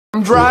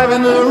I'm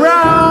driving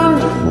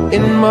around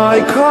in my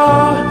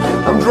car.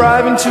 I'm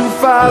driving too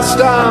fast,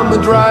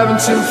 I'm driving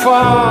too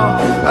far.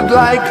 I'd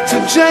like to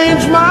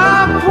change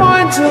my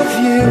point of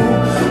view.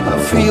 I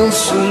feel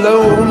so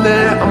lonely,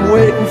 I'm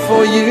waiting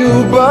for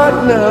you,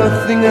 but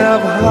nothing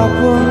ever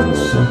happens.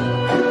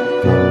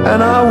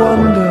 And I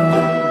wonder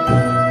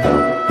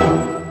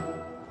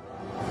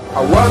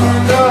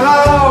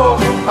how,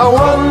 I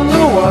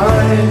wonder why.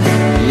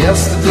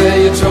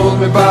 Yesterday you told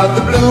me about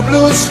the blue,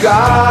 blue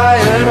sky,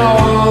 and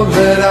all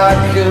that I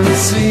can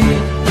see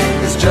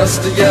is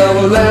just a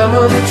yellow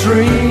lemon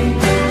tree.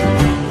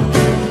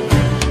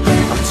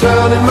 I'm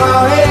turning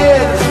my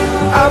head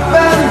up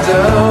and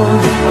down.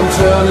 I'm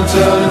turning,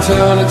 turning,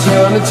 turning,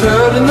 turning,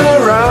 turning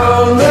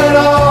around, and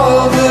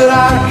all that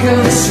I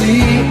can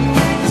see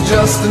is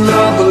just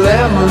another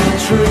lemon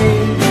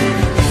tree.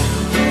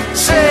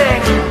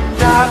 Sing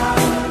da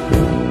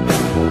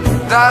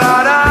da da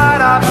da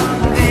da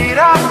dee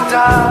da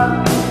da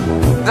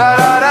da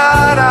da da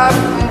da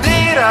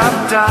dee da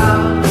da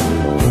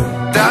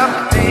da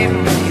dee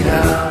dee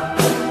da.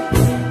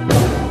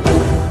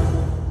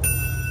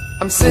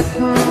 I'm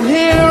sitting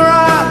here,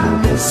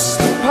 I miss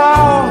the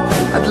power.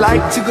 I'd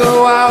like to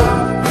go out,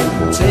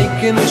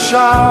 taking a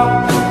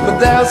shower, but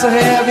there's a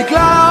heavy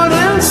cloud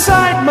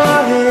inside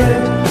my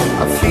head.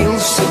 I feel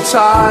so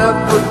tired,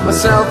 put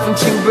myself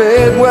into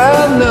bed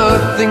where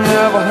nothing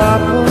ever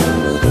happens.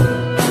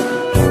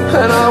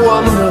 And I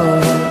wonder,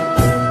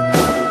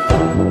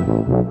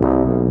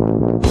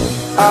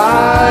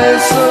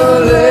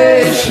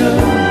 isolation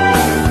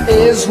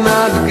is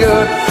not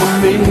good for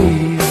me.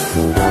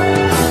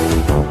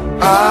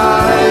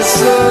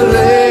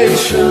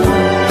 Isolation,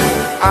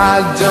 I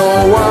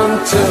don't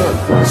want to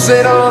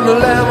sit on a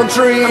lemon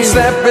tree. I'm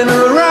stepping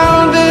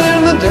around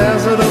in the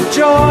desert of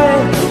joy.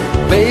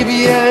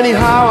 Maybe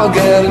anyhow I'll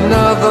get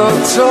another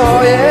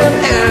toy,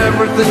 and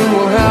everything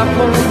will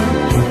happen.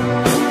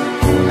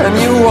 And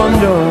you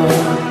wonder,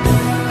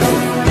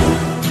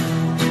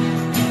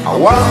 I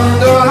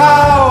wonder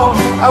how,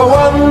 I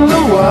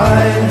wonder why.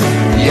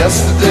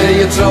 Yesterday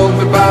you told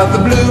me about the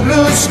blue,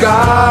 blue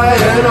sky,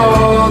 and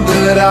all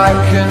that I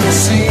can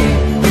see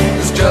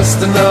is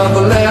just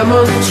another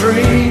lemon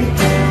tree.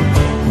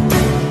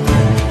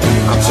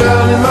 I'm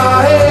turning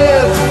my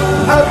head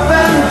up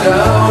and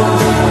down,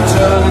 I'm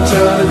turning,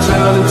 turning,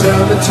 turning,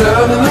 turning,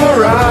 turning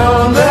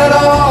around, and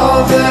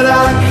all that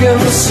I can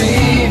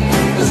see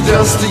is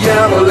just a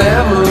yellow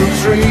lemon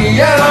tree.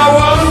 And I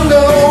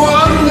wonder,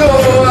 wonder,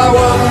 I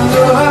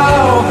wonder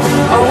how,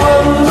 I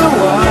wonder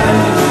why.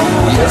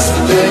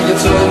 Yesterday you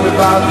told me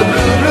about the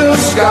blue, blue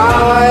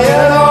sky,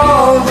 and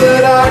all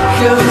that I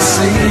can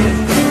see,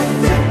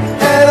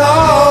 and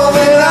all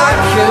that I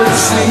can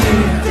see,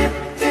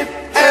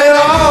 and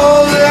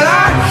all that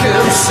I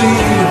can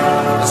see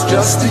is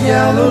just a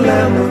yellow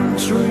lemon